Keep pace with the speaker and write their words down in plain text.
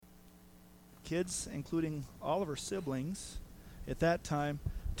kids, including all of her siblings, at that time,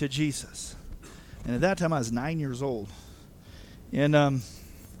 to Jesus. And at that time, I was 9 years old. And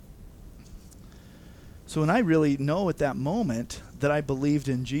so when I really know at that moment that I believed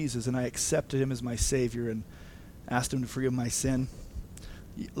in Jesus and I accepted him as my Savior and asked him to forgive my sin,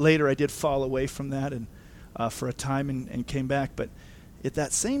 later I did fall away from that and for a time and came back. But at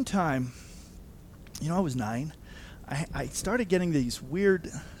that same time, I was 9. I started getting these weird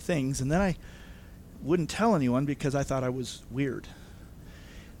things, and then I wouldn't tell anyone because I thought I was weird.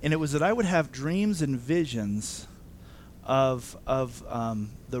 And it was that I would have dreams and visions of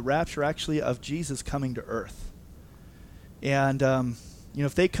the rapture, actually, of Jesus coming to earth. And,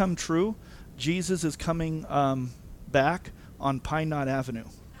 if they come true, Jesus is coming back on Pine Knot Avenue.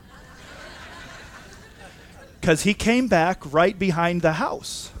 Because he came back right behind the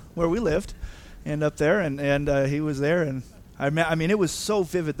house where we lived. And up there, and he was there, and I mean, it was so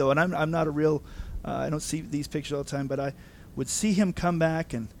vivid, though, and I'm not a real, I don't see these pictures all the time, but I would see him come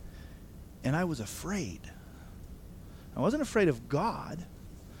back, and I was afraid. I wasn't afraid of God.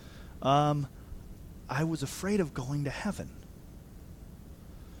 I was afraid of going to heaven.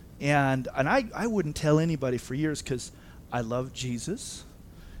 And I wouldn't tell anybody for years because I loved Jesus,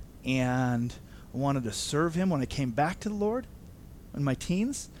 and I wanted to serve him when I came back to the Lord in my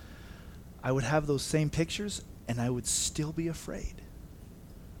teens. I would have those same pictures, and I would still be afraid.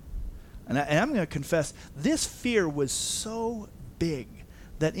 And I'm going to confess, this fear was so big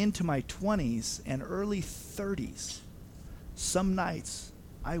that into my 20s and early 30s, some nights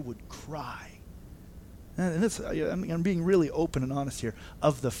I would cry. And this, I'm being really open and honest here,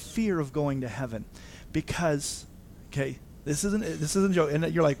 of the fear of going to heaven. Because, okay, this isn't a joke.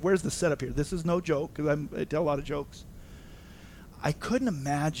 And you're like, where's the setup here? This is no joke, because I tell a lot of jokes. I couldn't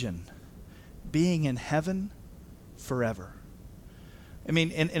imagine being in heaven forever. I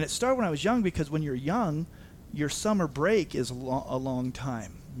mean, and it started when I was young, because when you're young, your summer break is a long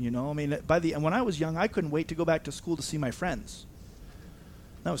time. I mean, when I was young, I couldn't wait to go back to school to see my friends.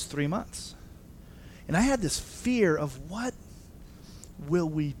 That was 3 months. And I had this fear of, what will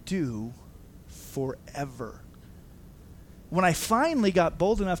we do forever? When I finally got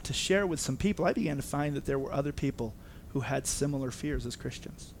bold enough to share with some people, I began to find that there were other people who had similar fears as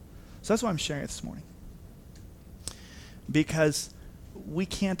Christians. So that's why I'm sharing it this morning. Because we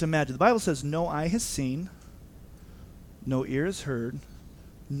can't imagine. The Bible says, no eye has seen, no ear has heard,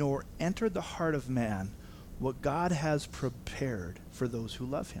 nor entered the heart of man what God has prepared for those who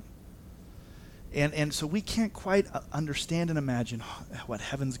love him. And so we can't quite understand and imagine what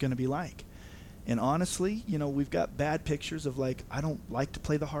heaven's going to be like. And honestly, we've got bad pictures of, like, I don't like to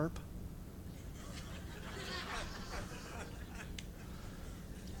play the harp.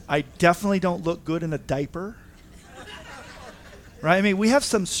 I definitely don't look good in a diaper. Right? I mean, we have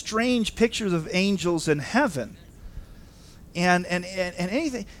some strange pictures of angels in heaven. And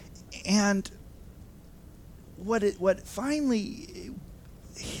anything. And what finally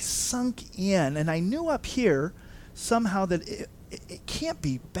sunk in, and I knew up here somehow that it can't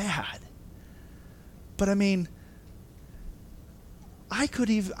be bad. But I mean, I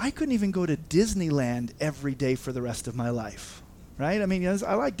couldn't even go to Disneyland every day for the rest of my life. Right? I mean,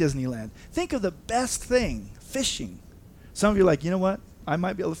 I like Disneyland. Think of the best thing, fishing. Some of you are like, you know what? I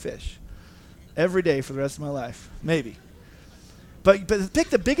might be able to fish every day for the rest of my life. Maybe. But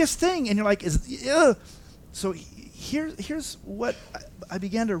pick the biggest thing, and you're like, So here's what I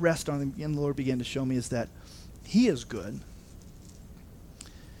began to rest on, and the Lord began to show me, is that he is good,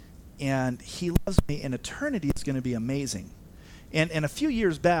 and he loves me, and eternity is going to be amazing. And a few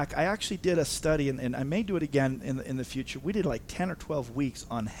years back, I actually did a study, and I may do it again in the future. We did like 10 or 12 weeks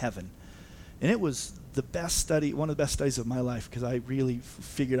on heaven. And it was the best study, one of the best studies of my life, because I really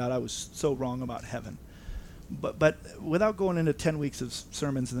figured out I was so wrong about heaven. But without going into 10 weeks of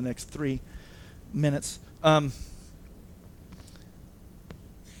sermons in the next 3 minutes, heaven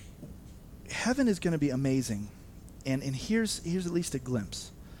is going to be amazing. And here's at least a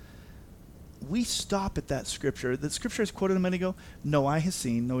glimpse. We stop at that scripture. The scripture is quoted a minute ago. No eye has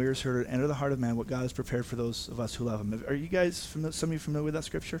seen, no ear has heard, enter the heart of man what God has prepared for those of us who love him. Are you guys, some of you familiar with that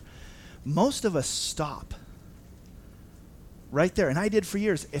scripture? Most of us stop right there. And I did for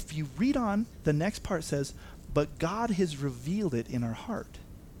years. If you read on, the next part says, but God has revealed it in our heart.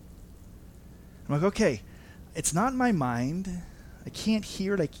 I'm like, okay, it's not in my mind. I can't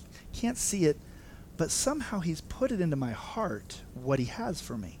hear it. I can't see it. But somehow he's put it into my heart what he has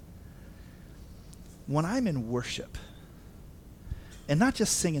for me. When I'm in worship, and not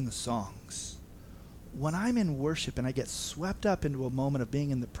just singing the songs, when I'm in worship and I get swept up into a moment of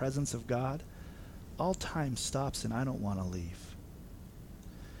being in the presence of God, all time stops and I don't want to leave.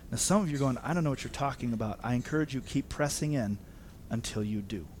 Now, some of you are going, I don't know what you're talking about. I encourage you, keep pressing in until you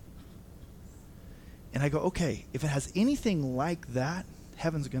do. And I go, okay, if it has anything like that,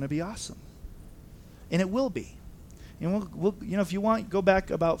 heaven's going to be awesome. And it will be. And we'll if you want, go back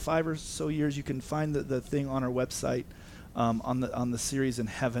about 5 or so years. You can find the thing on our website on the series in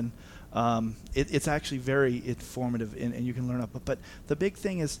heaven. It's actually very informative, and you can learn up. But the big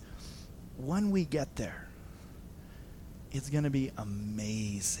thing is, when we get there, it's going to be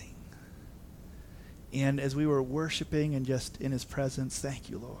amazing. And as we were worshiping and just in his presence, thank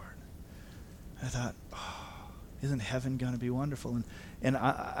you, Lord, I thought, isn't heaven going to be wonderful? And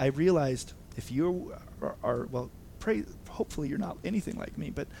I realized, if you are pray, hopefully you're not anything like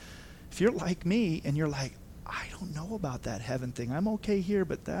me, but if you're like me and you're like, I don't know about that heaven thing. I'm okay here,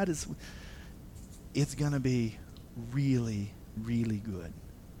 but it's going to be really, really good.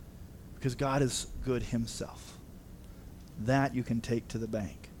 Because God is good himself. That you can take to the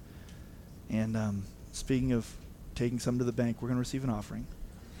bank. And speaking of taking some to the bank, we're going to receive an offering.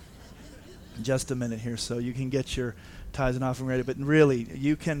 Just a minute here, so you can get your tithes and offering ready. But really,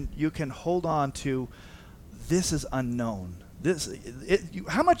 you can hold on to, this is unknown.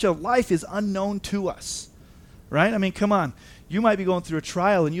 How much of life is unknown to us, right? I mean, come on. You might be going through a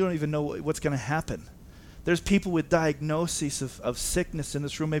trial and you don't even know what's going to happen. There's people with diagnoses of sickness in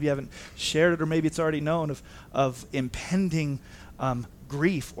this room. Maybe you haven't shared it, or maybe it's already known of impending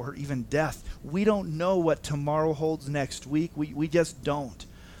grief or even death. We don't know what tomorrow holds next week. We just don't.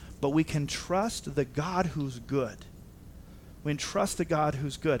 But we can trust the God who's good. We can trust the God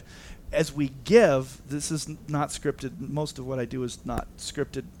who's good. As we give, this is not scripted. Most of what I do is not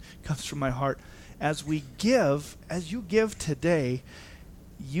scripted. It comes from my heart. As you give today,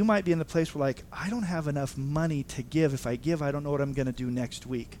 you might be in the place where, like, I don't have enough money to give. If I give, I don't know what I'm going to do next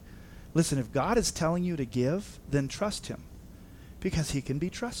week. Listen, if God is telling you to give, then trust him, because he can be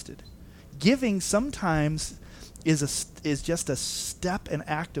trusted. Giving sometimes is just a step, an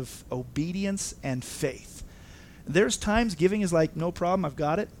act of obedience and faith. There's times giving is like, no problem, I've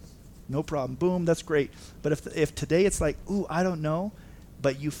got it. No problem. Boom, that's great. But if today it's like, ooh, I don't know,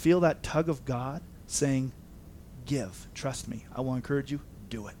 but you feel that tug of God saying, give, trust me, I will encourage you,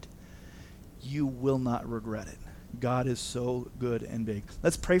 do it. You will not regret it. God is so good and big.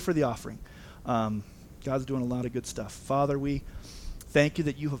 Let's pray for the offering. God's doing a lot of good stuff. Father, we thank you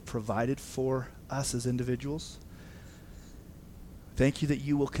that you have provided for us as individuals. Thank you that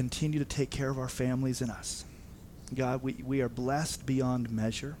you will continue to take care of our families and us. God, we are blessed beyond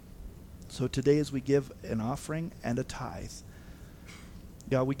measure. So today, as we give an offering and a tithe,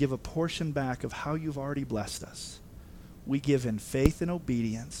 God, we give a portion back of how you've already blessed us. We give in faith and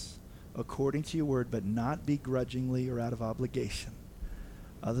obedience according to your word, but not begrudgingly or out of obligation,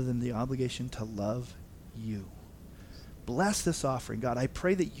 other than the obligation to love you. Bless this offering, God. I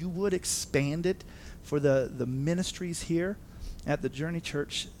pray that you would expand it for the ministries here at the Journey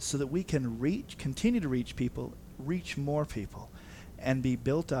Church, so that we can continue to reach people, reach more people, and be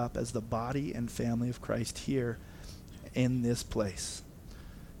built up as the body and family of Christ here in this place.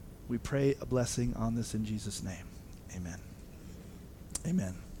 We pray a blessing on this in Jesus' name. Amen.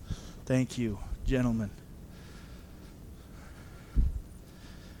 Amen. Thank you, gentlemen.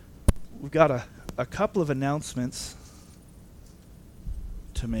 We've got a couple of announcements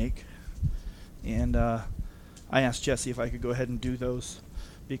to make. And I asked Jesse if I could go ahead and do those,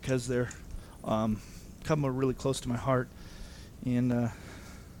 because they're couple are really close to my heart. And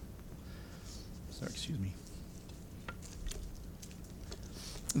excuse me.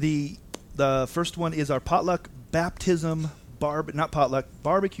 The first one is our potluck baptism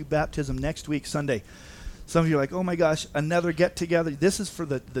barbecue baptism next week, Sunday. Some of you are like, oh my gosh, another get together. This is for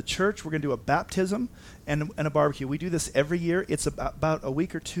the church. We're going to do a baptism and a barbecue. We do this every year. It's about a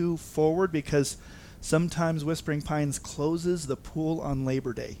week or two forward, because sometimes Whispering Pines closes the pool on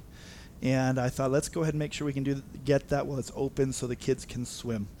Labor Day. And I thought, let's go ahead and make sure we can get that while it's open so the kids can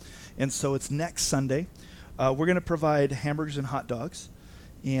swim. And so it's next Sunday. We're going to provide hamburgers and hot dogs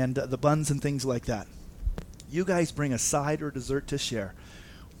and the buns and things like that. You guys bring a side or dessert to share.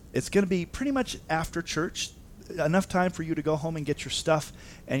 It's going to be pretty much after church, enough time for you to go home and get your stuff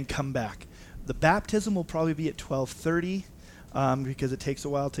and come back. The baptism will probably be at 12:30 because it takes a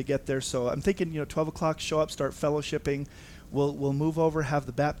while to get there. So I'm thinking, 12 o'clock, show up, start fellowshipping. We'll move over, have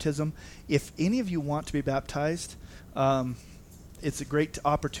the baptism. If any of you want to be baptized, it's a great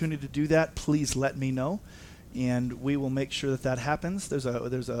opportunity to do that. Please let me know, and we will make sure that happens. There's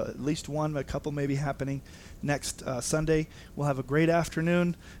at least one, a couple maybe happening next Sunday. We'll have a great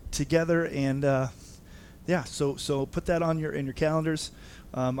afternoon together, and so put that in your calendars.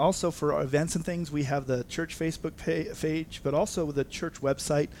 Also, for our events and things, we have the church Facebook page, but also the church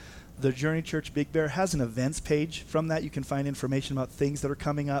website. The Journey Church Big Bear has an events page. From that, you can find information about things that are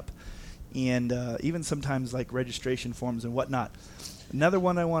coming up, and even sometimes like registration forms and whatnot. Another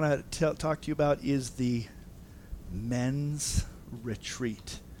one I want to talk to you about is the men's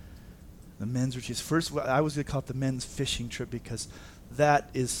retreat. The men's retreat. First, I was going to call it the men's fishing trip because that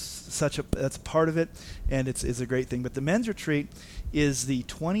is that's part of it, and it's a great thing. But the men's retreat is the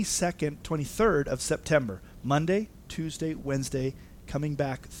 22nd, 23rd of September, Monday, Tuesday, Wednesday, coming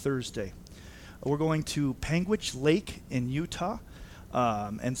back Thursday. We're going to Panguitch Lake in Utah,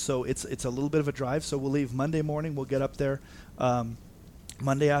 and so it's a little bit of a drive. So we'll leave Monday morning. We'll get up there.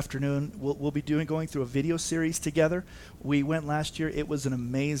 Monday afternoon, we'll be going through a video series together. We went last year. It was an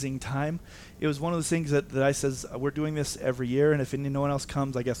amazing time. It was one of those things that I says, we're doing this every year, and if no one else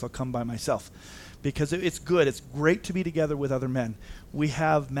comes, I guess I'll come by myself. Because it's good. It's great to be together with other men. We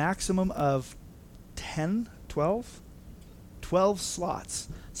have maximum of 12 slots.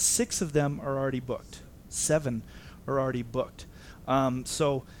 6 of them are already booked. 7 are already booked.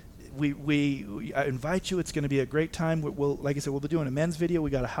 So I invite you. It's going to be a great time. We'll, like I said, we'll be doing a men's video. We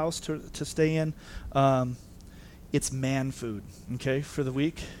got a house to stay in. It's man food, okay, for the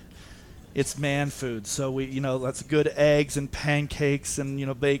week. It's man food. So that's good eggs and pancakes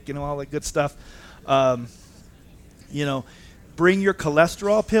and, bacon and all that good stuff. Bring your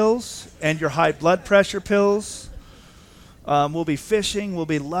cholesterol pills and your high blood pressure pills. We'll be fishing. We'll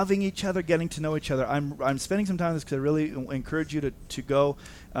be loving each other, getting to know each other. I'm spending some time on this because I really encourage you to go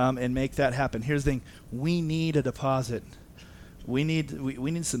and make that happen. Here's the thing. We need a deposit. We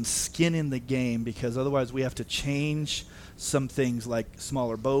need some skin in the game because otherwise we have to change some things like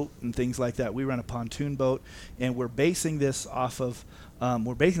smaller boat and things like that. We run a pontoon boat, and we're basing this off of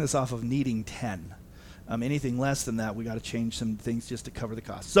needing 10. Anything less than that, we got to change some things just to cover the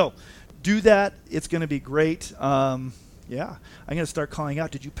cost. So do that. It's going to be great. Yeah, I'm going to start calling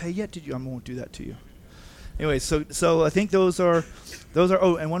out. Did you pay yet? I won't do that to you. Anyway, so I think those are.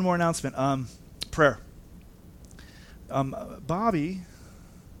 Oh, and one more announcement. Prayer. Bobby,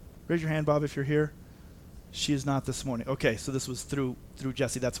 raise your hand, Bob, if you're here. She is not this morning. Okay, so this was through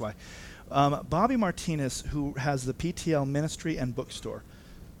Jesse. That's why. Bobby Martinez, who has the PTL Ministry and Bookstore.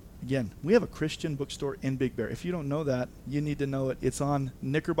 Again, we have a Christian bookstore in Big Bear. If you don't know that, you need to know it. It's on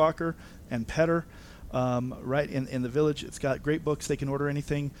Knickerbocker and Petter. Right in the village. It's got great books. They can order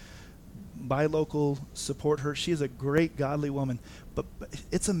anything. Buy local, support her. She is a great, godly woman, but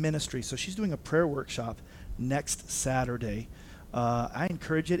it's a ministry. So she's doing a prayer workshop next Saturday. I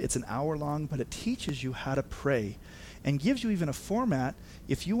encourage it. It's an hour long, but it teaches you how to pray and gives you even a format.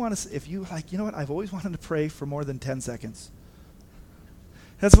 If you what, I've always wanted to pray for more than 10 seconds.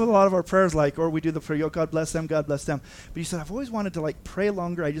 That's what a lot of our prayers like, or we do the prayer, God bless them, God bless them. But you said, I've always wanted to pray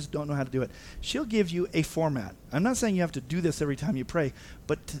longer, I just don't know how to do it. She'll give you a format. I'm not saying you have to do this every time you pray,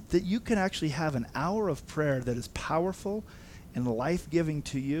 but that you can actually have an hour of prayer that is powerful and life-giving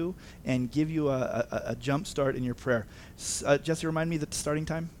to you and give you a jump start in your prayer. Jesse, remind me the starting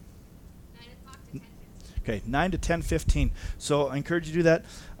time? 9 o'clock to 10:15. Okay, 9 to 10:15. So I encourage you to do that.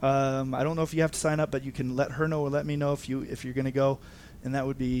 I don't know if you have to sign up, but you can let her know or let me know if you're going to go. And that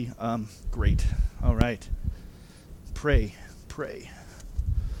would be great. All right. Pray.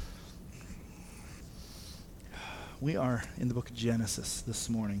 We are in the book of Genesis this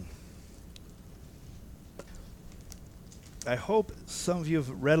morning. I hope some of you have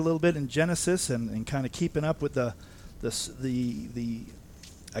read a little bit in Genesis and kind of keeping up with the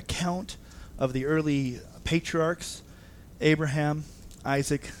account of the early patriarchs, Abraham,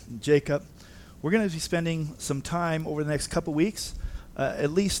 Isaac, and Jacob. We're going to be spending some time over the next couple weeks,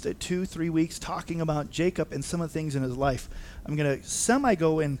 at least 2-3 weeks, talking about Jacob and some of the things in his life. I'm going to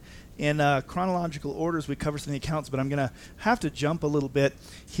go in chronological orders. We cover some of the accounts, but I'm going to have to jump a little bit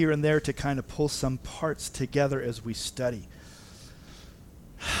here and there to kind of pull some parts together as we study.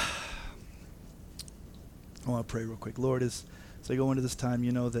 I want to pray real quick. Lord, as I go into this time,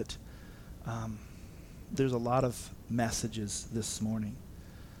 you know that there's a lot of messages this morning,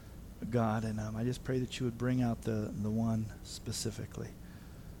 God, and I just pray that you would bring out the one specifically,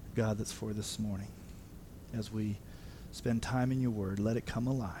 God, that's for this morning. As we spend time in your word, let it come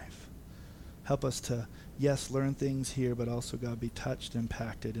alive. Help us to, yes, learn things here, but also, God, be touched,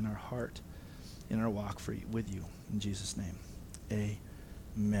 impacted in our heart, in our walk with you. In Jesus' name,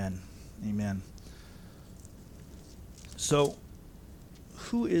 amen. Amen. So,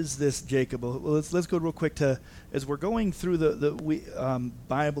 who is this Jacob? Well, let's go real quick to, as we're going through the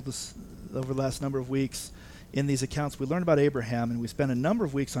Bible over the last number of weeks in these accounts, we learn about Abraham, and we spend a number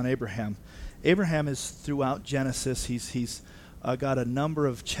of weeks on Abraham. Abraham is throughout Genesis. He's got a number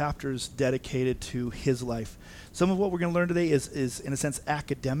of chapters dedicated to his life. Some of what we're going to learn today is in a sense,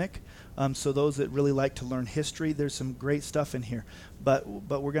 academic. So those that really like to learn history, there's some great stuff in here. But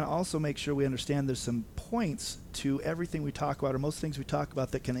we're going to also make sure we understand there's some points to everything we talk about, or most things we talk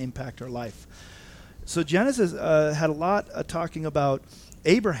about, that can impact our life. So Genesis had a lot talking about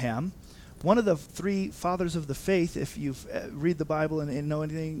Abraham. One of the three fathers of the faith, if you read the Bible and know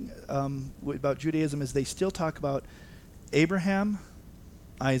anything about Judaism, is they still talk about Abraham,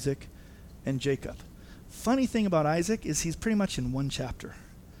 Isaac, and Jacob. Funny thing about Isaac is he's pretty much in one chapter.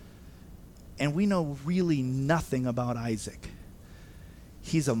 And we know really nothing about Isaac.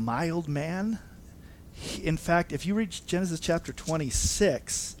 He's a mild man. In fact, if you read Genesis chapter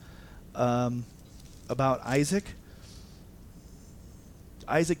 26 about Isaac,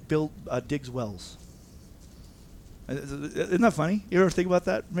 Isaac digs wells. Isn't that funny? You ever think about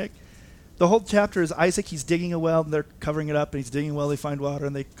that, Mick? The whole chapter is Isaac, he's digging a well, and they're covering it up, and he's digging a well, they find water,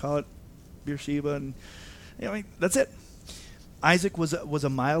 and they call it Beersheba, and that's it. Isaac was a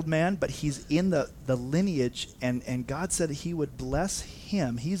mild man, but he's in the lineage, and God said he would bless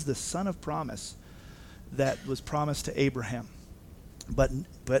him. He's the son of promise that was promised to Abraham. But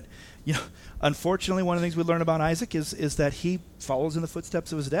unfortunately, one of the things we learn about Isaac is that he follows in the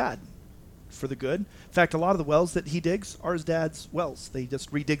footsteps of his dad for the good. In fact, a lot of the wells that he digs are his dad's wells. They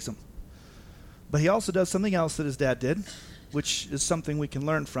just redigs them. But he also does something else that his dad did, which is something we can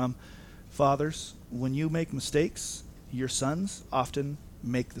learn from. Fathers, when you make mistakes, your sons often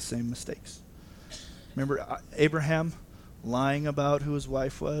make the same mistakes. Remember Abraham lying about who his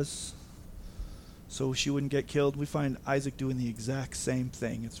wife was so she wouldn't get killed? We find Isaac doing the exact same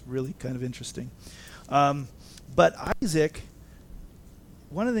thing. It's really kind of interesting. But Isaac,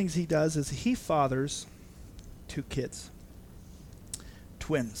 one of the things he does is he fathers two kids,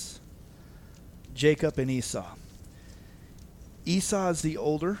 twins, Jacob and Esau. Esau is the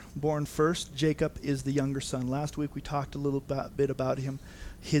older, born first. Jacob is the younger son. Last week we talked a little bit about him.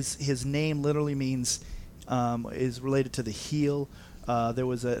 His name literally means, is related to the heel. There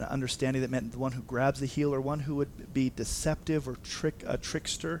was an understanding that meant the one who grabs the heel, or one who would be deceptive or a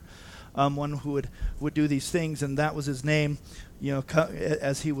trickster, one who would do these things, and that was his name,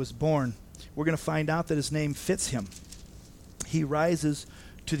 as he was born. We're going to find out that his name fits him. He rises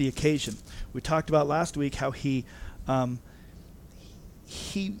to the occasion. We talked about last week how he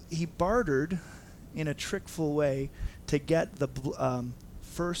bartered in a trickful way to get the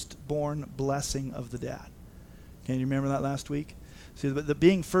firstborn blessing of the dad. Can you remember that last week? See, the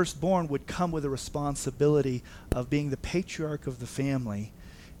being firstborn would come with a responsibility of being the patriarch of the family,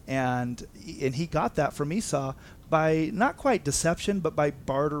 and he got that from Esau by not quite deception, but by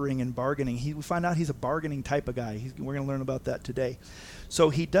bartering and bargaining. We find out he's a bargaining type of guy. We're going to learn about that today. So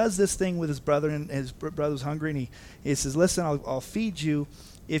he does this thing with his brother, and his brother's hungry, and he says, listen, I'll feed you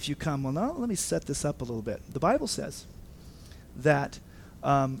if you come. Well, now let me set this up a little bit. The Bible says that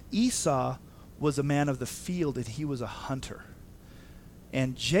Esau was a man of the field, and he was a hunter.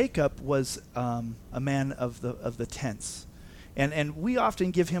 And Jacob was a man of the tents. And we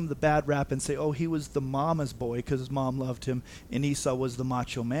often give him the bad rap and say, oh, he was the mama's boy because his mom loved him, and Esau was the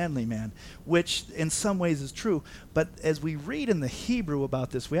macho manly man, which in some ways is true. But as we read in the Hebrew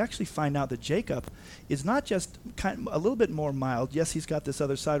about this, we actually find out that Jacob is not just kind of a little bit more mild. Yes, he's got this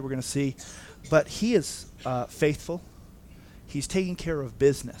other side we're going to see, but he is faithful. He's taking care of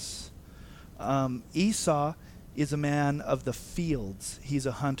business. Esau is a man of the fields. He's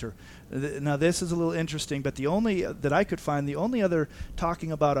a hunter. Now, this is a little interesting, but the only other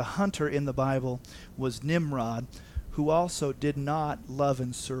talking about a hunter in the Bible was Nimrod, who also did not love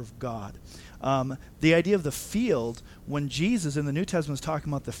and serve God. The idea of the field, when Jesus in the New Testament is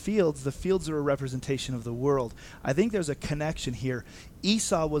talking about the fields are a representation of the world. I think there's a connection here.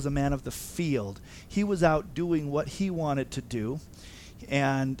 Esau was a man of the field. He was out doing what he wanted to do.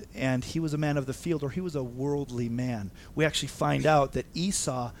 And he was a man of the field, or he was a worldly man. We actually find out that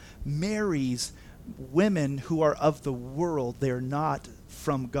Esau marries women who are of the world. They are not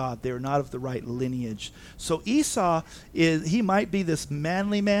from God. They are not of the right lineage. So Esau he might be this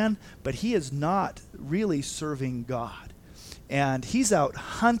manly man, but he is not really serving God. And he's out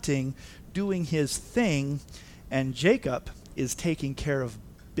hunting, doing his thing, and Jacob is taking care of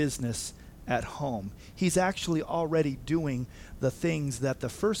business at home. He's actually already doing the things that the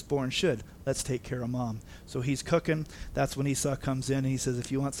firstborn should. Let's take care of mom. So he's cooking. That's when Esau comes in and he says,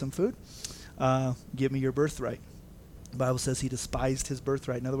 if you want some food, give me your birthright. The Bible says he despised his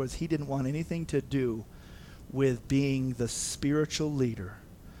birthright. In other words, he didn't want anything to do with being the spiritual leader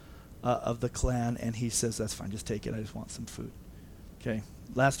of the clan. And he says, that's fine, just take it. I just want some food. Okay.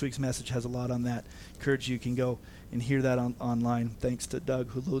 Last week's message has a lot on that. Encourage you can go and hear that online. Thanks to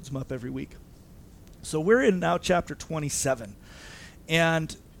Doug, who loads them up every week. So we're in now chapter 27.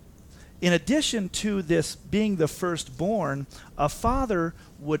 And in addition to this being the firstborn, a father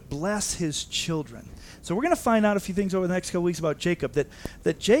would bless his children. So we're going to find out a few things over the next couple weeks about Jacob.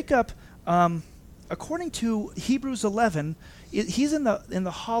 That Jacob, according to Hebrews 11, he's in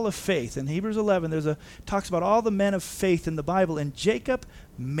the hall of faith. In Hebrews 11, talks about all the men of faith in the Bible, and Jacob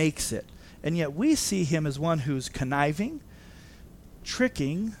makes it. And yet we see him as one who's conniving,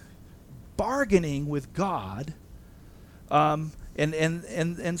 tricking, bargaining with God.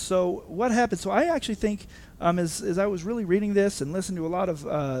 And so what happened? So I actually think, as I was really reading this and listening to a lot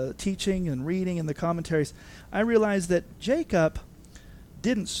of teaching and reading in the commentaries, I realized that Jacob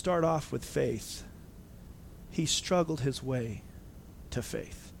didn't start off with faith. He struggled his way to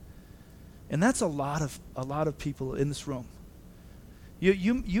faith. And that's a lot of people in this room.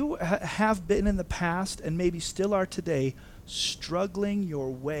 You have been in the past and maybe still are today struggling your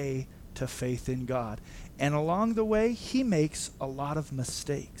way to faith in God. And along the way, he makes a lot of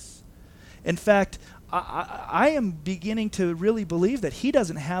mistakes. In fact, I am beginning to really believe that he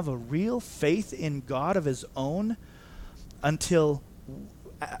doesn't have a real faith in God of his own until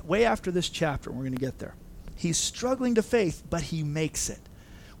way after this chapter. We're going to get there. He's struggling to faith, but he makes it.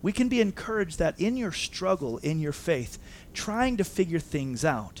 We can be encouraged that in your struggle, in your faith, trying to figure things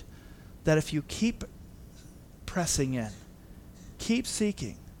out, that if you keep pressing in, keep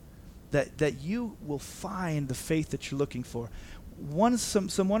seeking, that you will find the faith that you're looking for.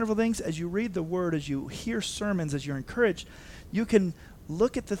 Some wonderful things, as you read the Word, as you hear sermons, as you're encouraged, you can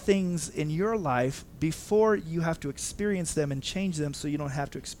look at the things in your life before you have to experience them and change them so you don't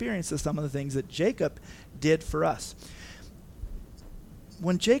have to experience some of the things that Jacob did for us.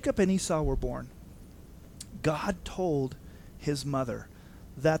 When Jacob and Esau were born, God told his mother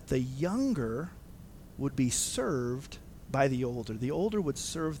that the younger would be served by the older. The older would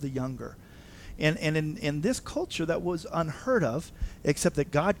serve the younger. And in this culture, that was unheard of, except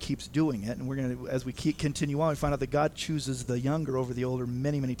that God keeps doing it. And we're going to, as we continue on, we find out that God chooses the younger over the older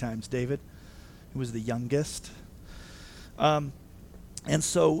many, many times. David, who was the youngest. And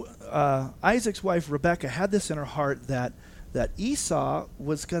so Isaac's wife, Rebekah, had this in her heart that Esau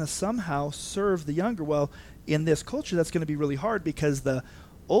was going to somehow serve the younger. Well, in this culture, that's going to be really hard because the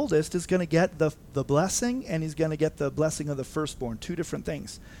oldest is going to get the blessing, and he's going to get the blessing of the firstborn, two different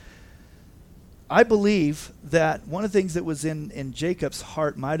things. I believe that one of the things that was in Jacob's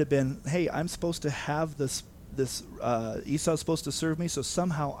heart might have been, hey, I'm supposed to have this Esau's supposed to serve me, so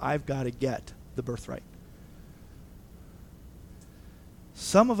somehow I've got to get the birthright.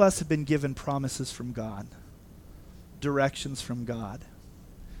 Some of us have been given promises from God, directions from God,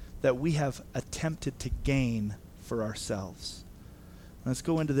 that we have attempted to gain for ourselves. Let's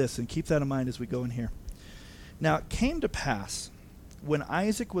go into this and keep that in mind as we go in here. Now it came to pass, when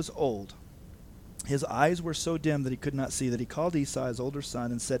Isaac was old, his eyes were so dim that he could not see, that he called Esau, his older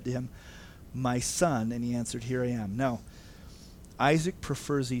son, and said to him, "My son." And he answered, "Here I am." Now, Isaac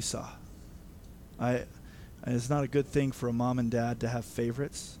prefers Esau. It's not a good thing for a mom and dad to have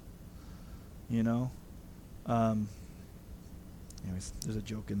favorites, you know. Anyways, there's a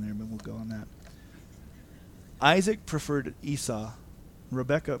joke in there, but we'll go on that. Isaac preferred Esau.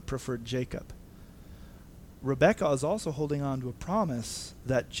 Rebekah preferred Jacob. Rebekah is also holding on to a promise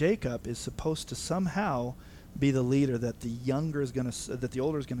that Jacob is supposed to somehow be the leader, that the older is going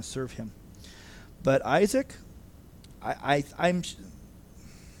to serve him. But Isaac, I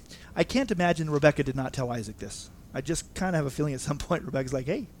can't imagine Rebekah did not tell Isaac this. I just kind of have a feeling at some point Rebekah's like,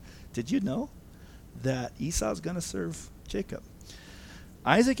 "Hey, did you know that Esau's going to serve Jacob?"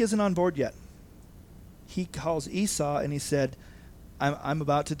 Isaac isn't on board yet. He calls Esau and he said, I'm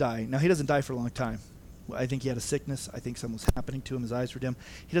about to die. Now, he doesn't die for a long time. I think he had a sickness. I think something was happening to him. His eyes were dim.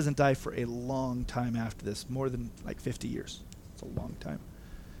 He doesn't die for a long time after this, more than like 50 years. It's a long time.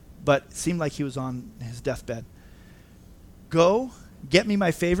 But it seemed like he was on his deathbed. Go, get me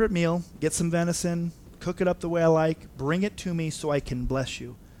my favorite meal, get some venison, cook it up the way I like, bring it to me so I can bless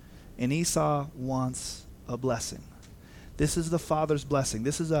you. And Esau wants a blessing. This is the father's blessing.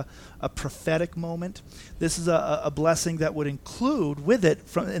 This is a prophetic moment. This is a blessing that would include with it,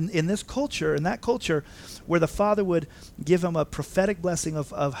 in this culture, in that culture, where the father would give him a prophetic blessing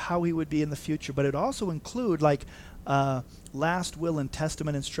of how he would be in the future. But it also include like last will and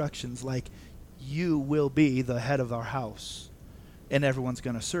testament instructions, like you will be the head of our house and everyone's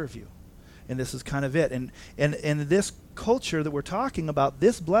going to serve you. And this is kind of it. And in this culture that we're talking about,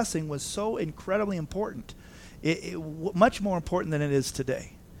 this blessing was so incredibly important. Much more important than it is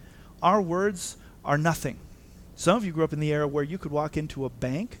today. Our words are nothing. Some of you grew up in the era where you could walk into a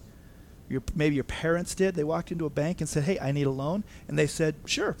bank. Maybe your parents did. They walked into a bank and said, hey, I need a loan. And they said,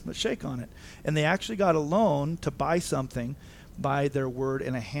 sure, let's shake on it. And they actually got a loan to buy something by their word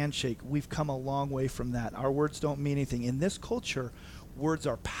and a handshake. We've come a long way from that. Our words don't mean anything. In this culture, words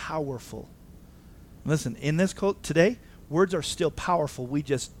are powerful. Listen, in this culture today, words are still powerful. We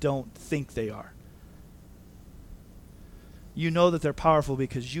just don't think they are. You know that they're powerful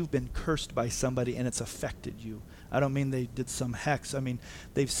because you've been cursed by somebody and it's affected you. I don't mean they did some hex. I mean,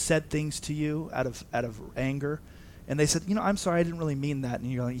 they've said things to you out of anger. And they said, I'm sorry, I didn't really mean that.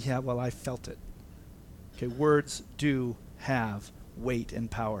 And you're like, yeah, well, I felt it. Okay, words do have weight and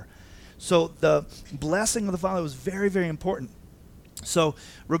power. So the blessing of the Father was very, very important. So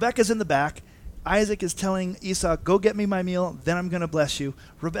Rebekah's in the back. Isaac is telling Esau, go get me my meal, then I'm going to bless you.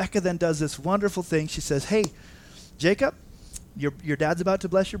 Rebekah then does this wonderful thing. She says, hey, Jacob, your dad's about to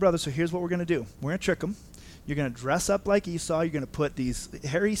bless your brother, so here's what we're going to do. We're going to trick him. You're going to dress up like Esau. You're going to put these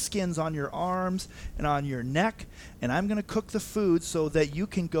hairy skins on your arms and on your neck, and I'm going to cook the food so that you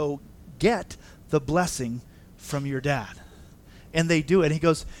can go get the blessing from your dad. And they do it. He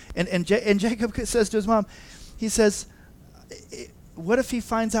goes, and Jacob says to his mom, he says, what if he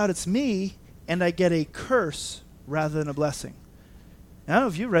finds out it's me and I get a curse rather than a blessing? And I don't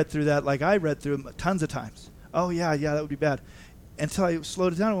know if you read through that like I read through them tons of times. Oh, yeah, that would be bad. Until I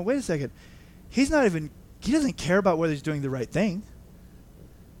slowed it down and went, wait a second. He doesn't care about whether he's doing the right thing.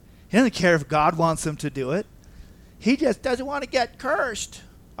 He doesn't care if God wants him to do it. He just doesn't want to get cursed.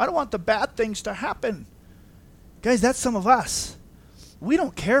 I don't want the bad things to happen. Guys, that's some of us. We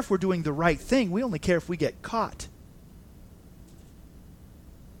don't care if we're doing the right thing. We only care if we get caught.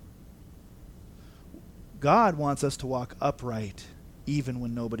 God wants us to walk upright even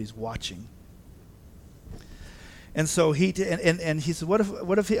when nobody's watching. And so he said,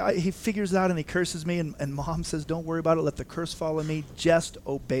 what if he figures it out and he curses me? And mom says, don't worry about it. Let the curse fall on me. Just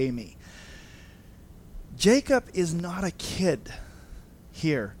obey me. Jacob is not a kid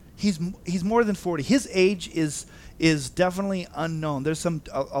here. He's more than 40. His age is definitely unknown. There's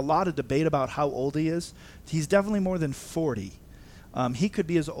a lot of debate about how old he is. He's definitely more than 40. He could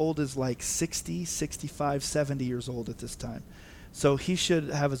be as old as like 60, 65, 70 years old at this time. So he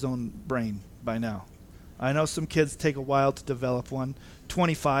should have his own brain by now. I know some kids take a while to develop one.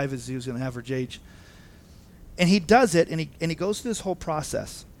 25 is usually an average age. And he does it, and he goes through this whole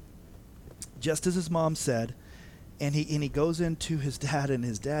process, just as his mom said. And he goes into his dad, and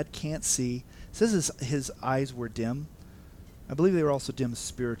his dad can't see. It says his eyes were dim. I believe they were also dim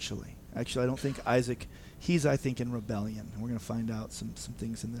spiritually. Actually, I don't think Isaac, he's, I think, in rebellion. And we're going to find out some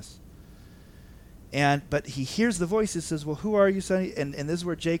things in this. But he hears the voice. He says, well, who are you, son? And this is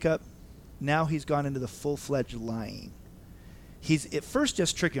where Jacob, now he's gone into the full-fledged lying. He's at first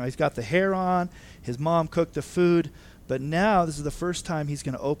just tricking him. He's got the hair on. His mom cooked the food. But now this is the first time he's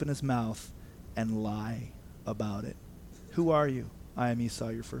going to open his mouth and lie about it. Who are you? I am Esau,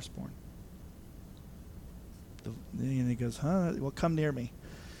 your firstborn. And he goes, well, come near me.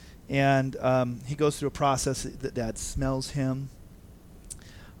 And he goes through a process that dad smells him.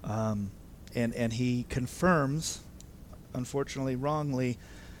 And he confirms, unfortunately wrongly,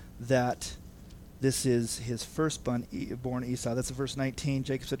 that this is his firstborn Esau. That's verse 19.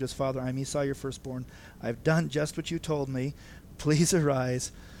 Jacob said to his father, I am Esau, your firstborn. I've done just what you told me. Please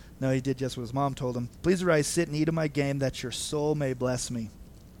arise. No, he did just what his mom told him. Please arise, sit and eat of my game, that your soul may bless me.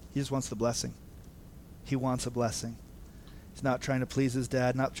 He just wants the blessing. He wants a blessing. He's not trying to please his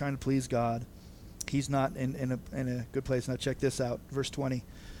dad, not trying to please God. He's not in a good place. Now check this out. Verse 20.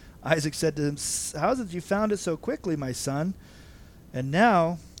 Isaac said to him, how is it you found it so quickly, my son? And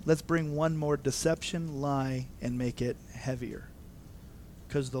now, let's bring one more deception, lie, and make it heavier.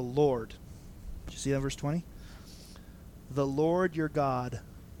 Because the Lord, did you see that verse 20? The Lord your God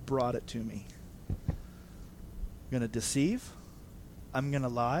brought it to me. I'm going to deceive. I'm going to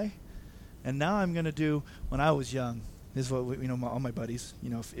lie. And now I'm going to do, when I was young, this is what, all my buddies,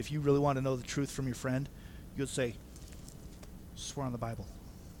 if you really want to know the truth from your friend, you would say, swear on the Bible.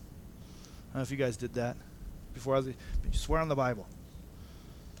 I don't know if you guys did that before but you swear on the Bible.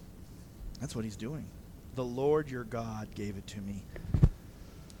 That's what he's doing. The Lord your God gave it to me.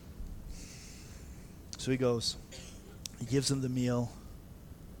 So he goes, he gives him the meal,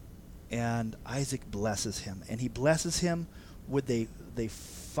 and Isaac blesses him. And he blesses him with a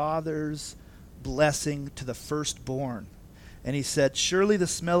father's blessing to the firstborn. And he said, surely the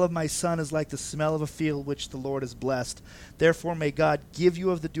smell of my son is like the smell of a field which the Lord has blessed. Therefore may God give you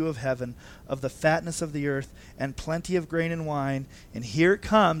of the dew of heaven, of the fatness of the earth, and plenty of grain and wine. And here it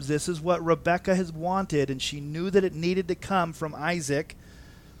comes. This is what Rebekah has wanted, and she knew that it needed to come from Isaac.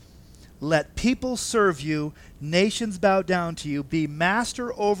 Let people serve you, nations bow down to you, be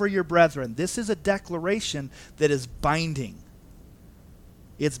master over your brethren. This is a declaration that is binding.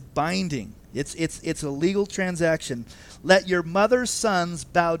 It's binding. It's a legal transaction. Let your mother's sons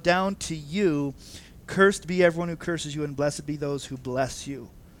bow down to you. Cursed be everyone who curses you, and blessed be those who bless you.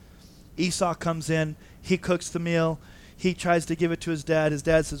 Esau comes in. He cooks the meal. He tries to give it to his dad. His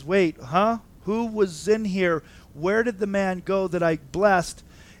dad says, wait, who was in here? Where did the man go that I blessed?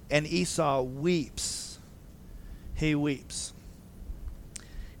 And Esau weeps. He weeps.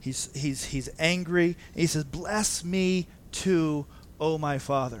 He's angry. He says, bless me too, O my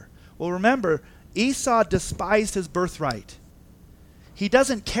father. Well, remember, Esau despised his birthright. He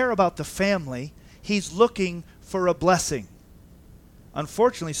doesn't care about the family. He's looking for a blessing.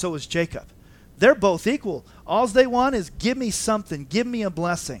 Unfortunately, so is Jacob. They're both equal. All they want is give me something. Give me a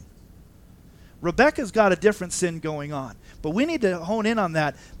blessing. Rebekah's got a different sin going on. But we need to hone in on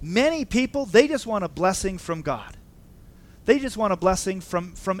that. Many people, they just want a blessing from God. They just want a blessing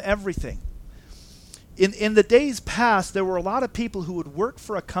from everything. In the days past, there were a lot of people who would work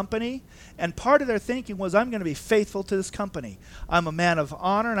for a company, and part of their thinking was, I'm going to be faithful to this company. I'm a man of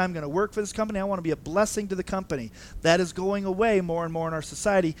honor, and I'm going to work for this company. I want to be a blessing to the company. That is going away more and more in our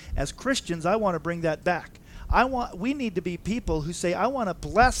society. As Christians, I want to bring that back. We need to be people who say, I want to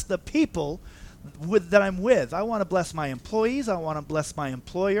bless the people that I'm with. I want to bless my employees. I want to bless my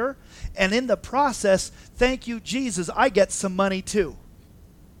employer. And in the process, thank you, Jesus, I get some money too.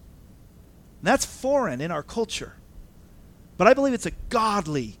 That's foreign in our culture. But I believe it's a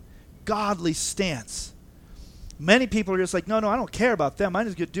godly stance. Many people are just like, no, I don't care about them. I'm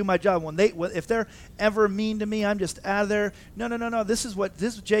just going to do my job. If they're ever mean to me, I'm just out of there. No. This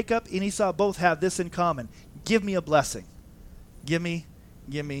is Jacob and Esau both have this in common. Give me a blessing. Give me.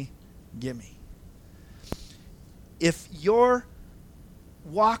 If your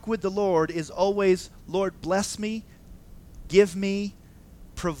walk with the Lord is always, Lord, bless me, give me,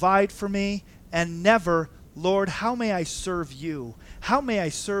 provide for me, and never, Lord, how may I serve you? How may I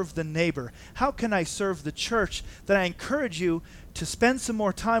serve the neighbor? How can I serve the church? Then I encourage you to spend some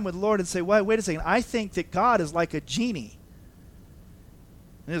more time with the Lord and say, wait a second, I think that God is like a genie.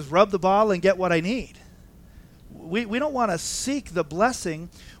 And just rub the bottle and get what I need. We don't want to seek the blessing.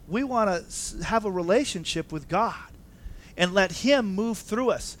 We want to have a relationship with God and let him move through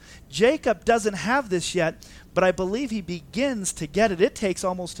us. Jacob doesn't have this yet, but I believe he begins to get it. It takes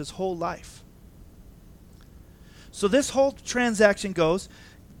almost his whole life. So this whole transaction goes.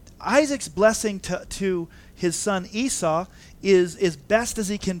 Isaac's blessing to his son Esau is best as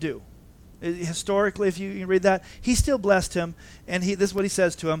he can do. Historically, if you read that, he still blessed him, and this is what he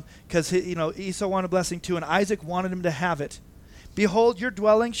says to him, because Esau wanted a blessing too, and Isaac wanted him to have it. Behold, your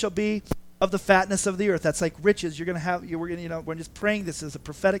dwelling shall be of the fatness of the earth. That's like riches. You're going to have. We're just praying this as a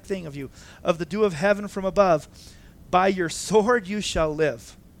prophetic thing of you, of the dew of heaven from above. By your sword you shall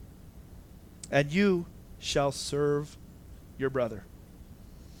live, and you shall serve your brother.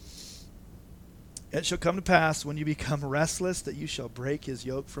 It shall come to pass when you become restless that you shall break his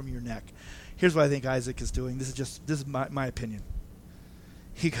yoke from your neck. Here's what I think Isaac is doing. This is my opinion.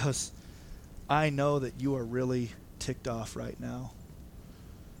 He goes, I know that you are really ticked off right now,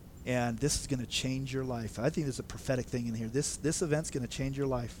 and this is going to change your life. I think there's a prophetic thing in here. This event's going to change your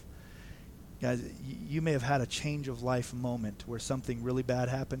life. Guys, you may have had a change of life moment where something really bad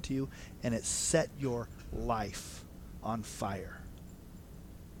happened to you, and it set your life on fire.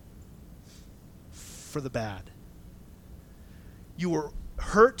 For the bad. You were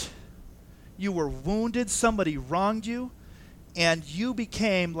hurt, you were wounded, somebody wronged you, and you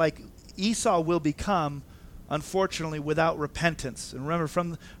became like Esau will become, unfortunately, without repentance. And remember,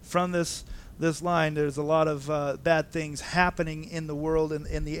 from this line, there's a lot of bad things happening in the world,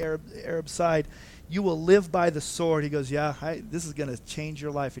 in the Arab side. You will live by the sword. He goes, this is going to change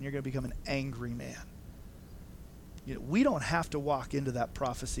your life, and you're going to become an angry man. We don't have to walk into that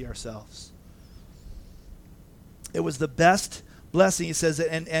prophecy ourselves. It was the best blessing. He says,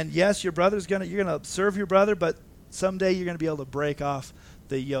 and yes, you're going to serve your brother, but someday you're going to be able to break off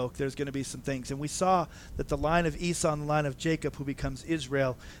the yoke. There's going to be some things. And we saw that the line of Esau and the line of Jacob, who becomes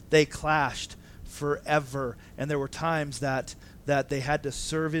Israel, they clashed forever. And there were times that they had to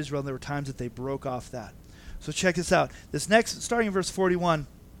serve Israel, and there were times that they broke off that. So check this out. This next, starting in verse 41,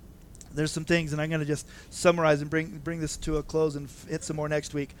 there's some things, and I'm going to just summarize and bring this to a close and hit some more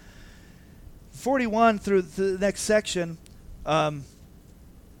next week. 41 through the next section,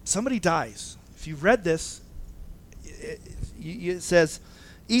 somebody dies. If you've read this, it says,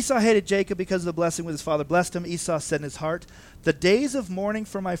 Esau hated Jacob because of the blessing with his father blessed him. Esau said in his heart, the days of mourning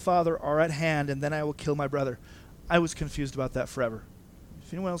for my father are at hand, and then I will kill my brother. I was confused about that forever.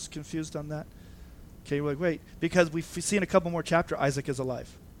 If anyone else is confused on that? Okay, you're like, wait. Because we've seen a couple more chapters, Isaac is alive.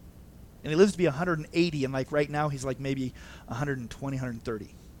 And he lives to be 180, and like right now he's like maybe 120,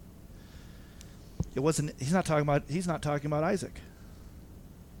 130. He's not talking about Isaac.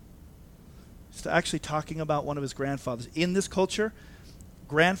 He's actually talking about one of his grandfathers. In this culture,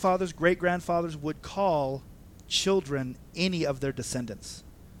 grandfathers, great-grandfathers would call children any of their descendants.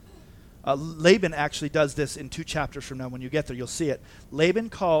 Laban actually does this in 2 chapters from now. When you get there, you'll see it. Laban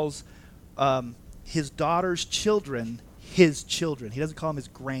calls his daughter's children his children. He doesn't call them his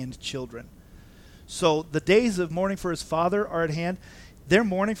grandchildren. So the days of mourning for his father are at hand. They're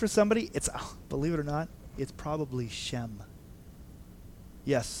mourning for somebody. Believe it or not, it's probably Shem.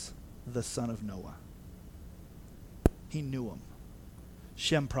 Yes, the son of Noah. He knew him.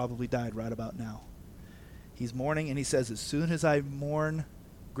 Shem probably died right about now. He's mourning, and he says, as soon as I mourn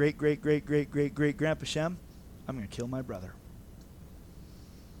great-great-great-great-great-great-grandpa Shem, I'm going to kill my brother.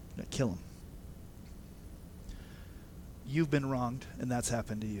 I'm going to kill him. You've been wronged, and that's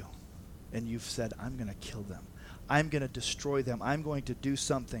happened to you. And you've said, I'm going to kill them. I'm going to destroy them. I'm going to do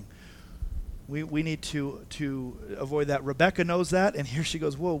something. We need to avoid that. Rebecca knows that, and here she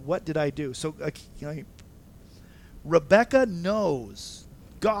goes, whoa, what did I do? So Rebecca knows.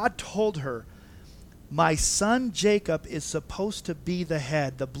 God told her, my son Jacob is supposed to be the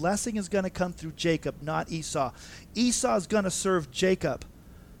head. The blessing is going to come through Jacob, not Esau. Esau is going to serve Jacob.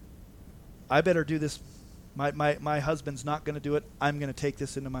 I better do this. My husband's not going to do it. I'm going to take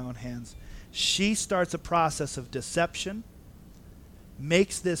this into my own hands. She starts a process of deception,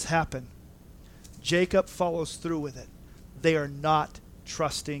 makes this happen. Jacob follows through with it. They are not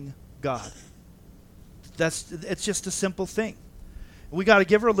trusting God. It's just a simple thing. We got to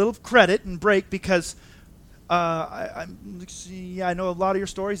give her a little credit and break because I know a lot of your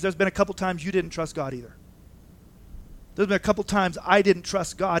stories. There's been a couple times you didn't trust God either. There's been a couple times I didn't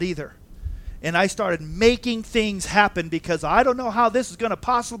trust God either. And I started making things happen because I don't know how this is going to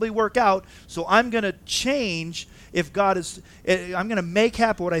possibly work out, so I'm going to change if God is, I'm going to make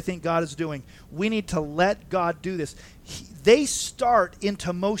happen what I think God is doing. We need to let God do this. They start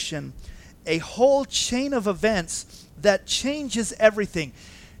into motion a whole chain of events that changes everything.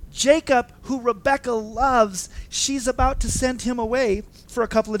 Jacob, who Rebekah loves, she's about to send him away for a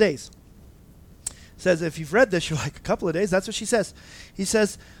couple of days. Says, if you've read this, you're like, a couple of days? That's what she says. He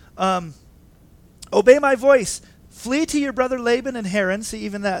says, obey my voice. Flee to your brother Laban in Haran. See,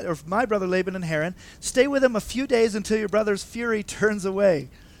 even that, or my brother Laban in Haran. Stay with him a few days until your brother's fury turns away.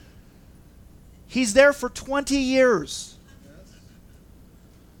 He's there for 20 years.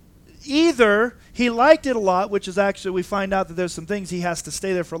 Either he liked it a lot, which is actually, we find out that there's some things he has to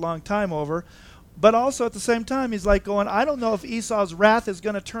stay there for a long time over, but also at the same time, he's like going, I don't know if Esau's wrath is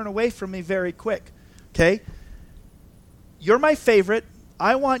going to turn away from me very quick. Okay? You're my favorite.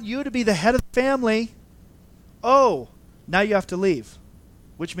 I want you to be the head of the family. Oh, now you have to leave,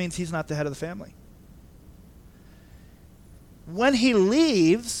 which means he's not the head of the family. When he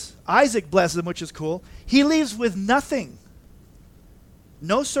leaves, Isaac blesses him, which is cool. He leaves with nothing.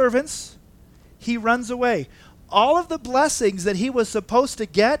 No servants. He runs away. All of the blessings that he was supposed to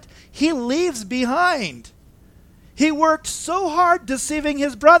get, he leaves behind. He worked so hard deceiving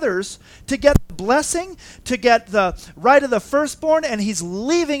his brothers to get the blessing, to get the right of the firstborn, and he's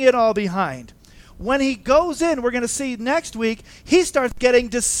leaving it all behind. When he goes in, we're going to see next week, he starts getting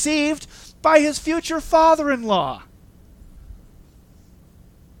deceived by his future father-in-law.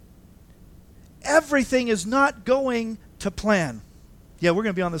 Everything is not going to plan. Yeah, we're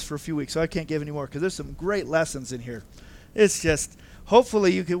going to be on this for a few weeks, so I can't give any more because there's some great lessons in here. It's just,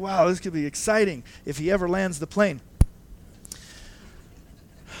 hopefully you could, wow, this could be exciting if he ever lands the plane.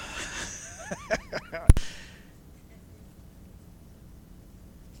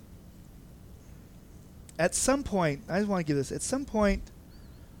 At some point, I just want to give this, at some point,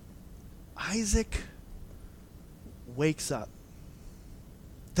 Isaac wakes up.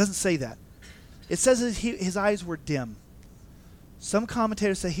 It doesn't say that. It says that his eyes were dim. Some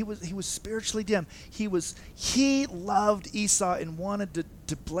commentators say he was spiritually dim. He loved Esau and wanted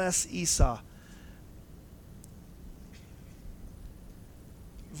to bless Esau.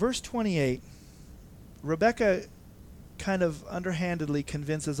 Verse 28, Rebekah kind of underhandedly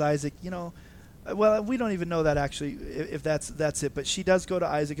convinces Isaac, well, we don't even know that actually, if that's it, but she does go to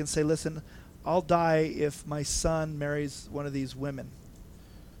Isaac and say, listen, I'll die if my son marries one of these women,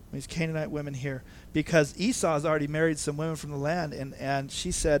 these Canaanite women here, because Esau has already married some women from the land, and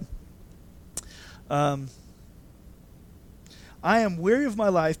she said, I am weary of my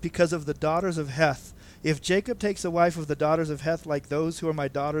life because of the daughters of Heth. If Jacob takes a wife of the daughters of Heth like those who are my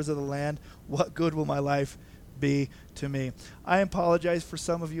daughters of the land, what good will my life be to me. I apologize for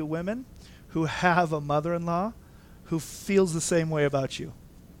some of you women who have a mother-in-law who feels the same way about you.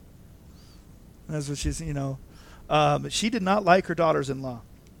 That's what she's, she did not like her daughters-in-law.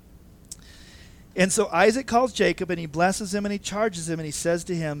 And so Isaac calls Jacob, and he blesses him, and he charges him, and he says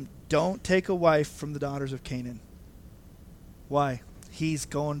to him, don't take a wife from the daughters of Canaan. Why? He's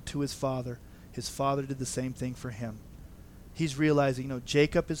going to his father. His father did the same thing for him. He's realizing,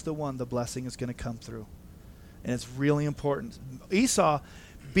 Jacob is the one the blessing is going to come through. And it's really important. Esau,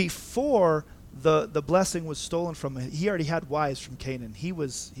 before the blessing was stolen from him, he already had wives from Canaan. He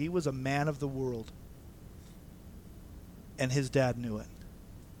was a man of the world. And his dad knew it.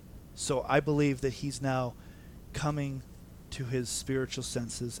 So I believe that he's now coming to his spiritual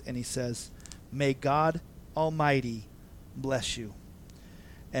senses, and he says, may God Almighty bless you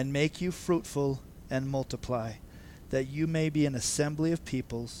and make you fruitful and multiply, that you may be an assembly of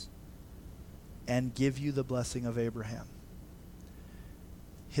peoples, and give you the blessing of Abraham.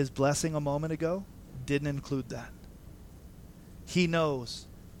 His blessing a moment ago didn't include that. He knows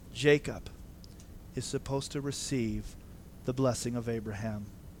Jacob is supposed to receive the blessing of Abraham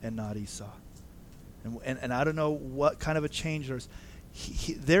and not Esau. And I don't know what kind of a change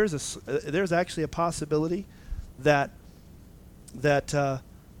there's. There's actually a possibility that's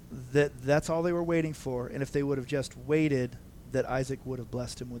all they were waiting for, and if they would have just waited, that Isaac would have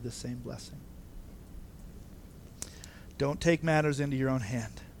blessed him with the same blessing. Don't take matters into your own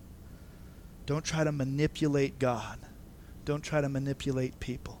hand. Don't try to manipulate God. Don't try to manipulate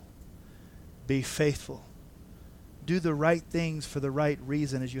people. Be faithful. Do the right things for the right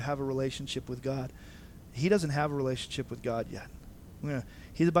reason as you have a relationship with God. He doesn't have a relationship with God yet.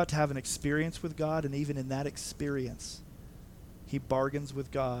 He's about to have an experience with God, and even in that experience, he bargains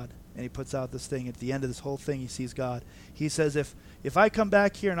with God, and he puts out this thing. At the end of this whole thing, he sees God. He says, if I come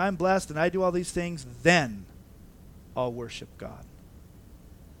back here and I'm blessed and I do all these things, then I'll worship God.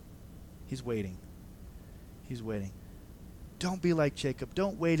 He's waiting. He's waiting. Don't be like Jacob.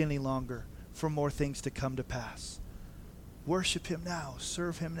 Don't wait any longer for more things to come to pass. Worship him now.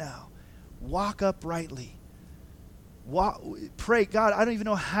 Serve him now. Walk uprightly. Pray, God, I don't even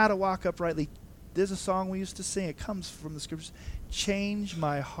know how to walk uprightly. There's a song we used to sing. It comes from the scriptures. Change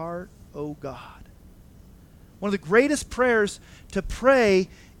my heart, O God. One of the greatest prayers to pray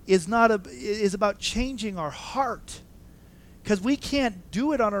is about changing our heart, because we can't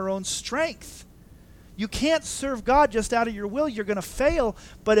do it on our own strength. You can't serve God just out of your will. You're going to fail.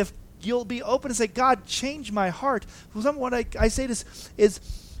 But if you'll be open and say, God, change my heart. What I say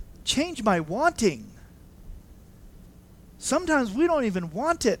is change my wanting. Sometimes we don't even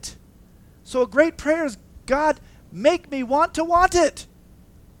want it. So a great prayer is, God, make me want to want it.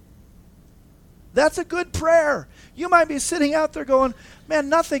 That's a good prayer. You might be sitting out there going, man,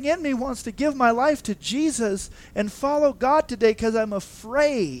 nothing in me wants to give my life to Jesus and follow God today because I'm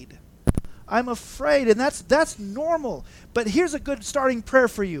afraid. I'm afraid, and that's normal. But here's a good starting prayer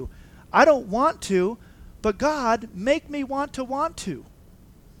for you. I don't want to, but God, make me want to want to.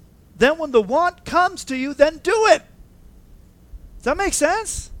 Then when the want comes to you, then do it. Does that make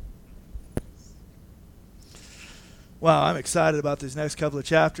sense? Wow, I'm excited about these next couple of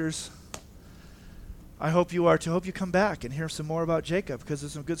chapters. I hope you are too. I hope you come back and hear some more about Jacob, because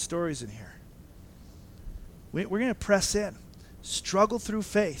there's some good stories in here. We're going to press in, struggle through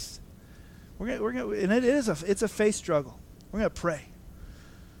faith. And it's a faith struggle. We're going to pray.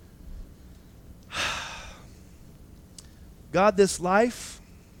 God, this life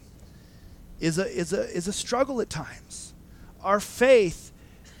is a struggle at times. Our faith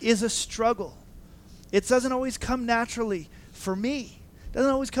is a struggle. It doesn't always come naturally for me. It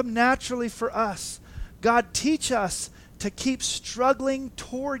doesn't always come naturally for us. God, teach us to keep struggling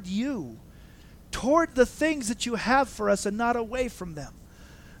toward you, toward the things that you have for us and not away from them.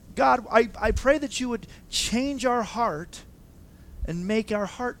 God, I pray that you would change our heart and make our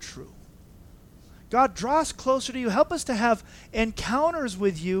heart true. God, draw us closer to you. Help us to have encounters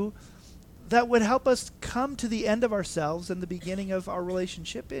with you that would help us come to the end of ourselves and the beginning of our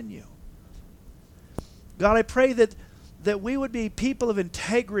relationship in you. God, I pray that we would be people of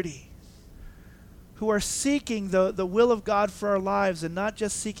integrity who are seeking the will of God for our lives and not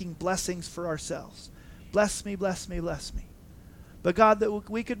just seeking blessings for ourselves. Bless me, bless me, bless me. But God, that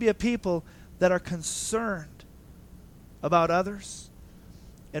we could be a people that are concerned about others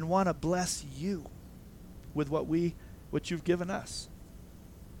and want to bless you with what you've given us.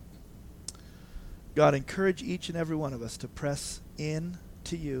 God, encourage each and every one of us to press in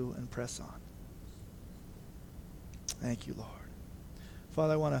to you and press on. Thank you, Lord.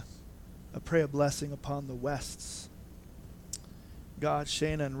 Father, I want to pray a blessing upon the Wests. God,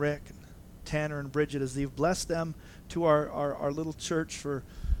 Shana and Rick, and Tanner and Bridget, as you've blessed them to our little church for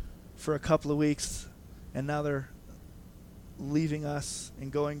a couple of weeks, and now they're leaving us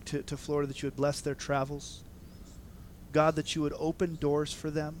and going to Florida, that you would bless their travels. God, that you would open doors for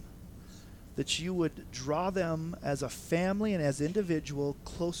them, that you would draw them as a family and as individual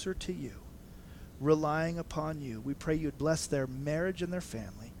closer to you, relying upon you. We pray you'd bless their marriage and their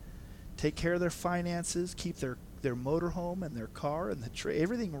family, take care of their finances, keep their motorhome and their car and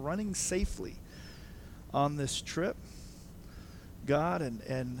everything running safely on this trip, God,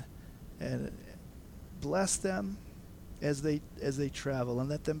 and bless them as they travel, and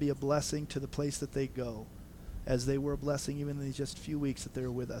let them be a blessing to the place that they go, as they were a blessing even in these just few weeks that they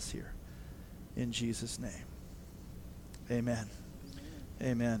were with us here. In Jesus' name, amen.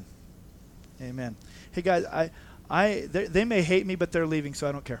 Amen. Amen. Hey guys, they may hate me, but they're leaving, so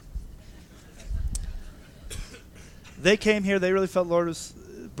I don't care. They came here. They really felt the Lord was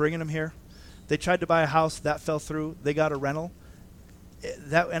bringing them here. They tried to buy a house. That fell through. They got a rental.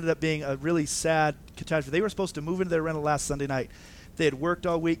 That ended up being a really sad catastrophe. They were supposed to move into their rental last Sunday night. They had worked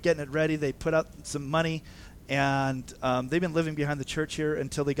all week getting it ready. They put out some money, and they've been living behind the church here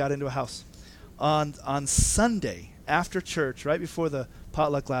until they got into a house. On Sunday, after church, right before the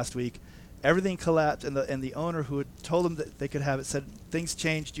potluck last week, everything collapsed, and the owner who had told them that they could have it said, things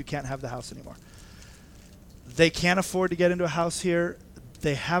changed, you can't have the house anymore. They can't afford to get into a house here.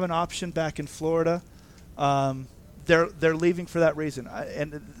 They have an option back in Florida. They're leaving for that reason.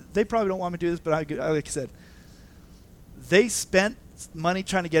 And they probably don't want me to do this, but like I said, they spent money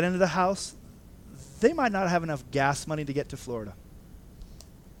trying to get into the house. They might not have enough gas money to get to Florida.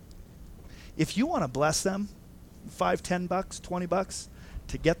 If you want to bless them, $5, $10, $20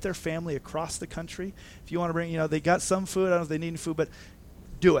 to get their family across the country, if you want to bring, they got some food. I don't know if they need any food, but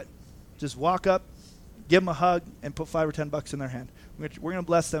do it. Just walk up, give them a hug, and put $5 or $10 in their hand. We're going to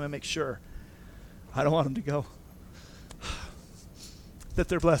bless them and make sure. I don't want them to go. That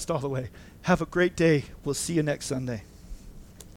they're blessed all the way. Have a great day. We'll see you next Sunday.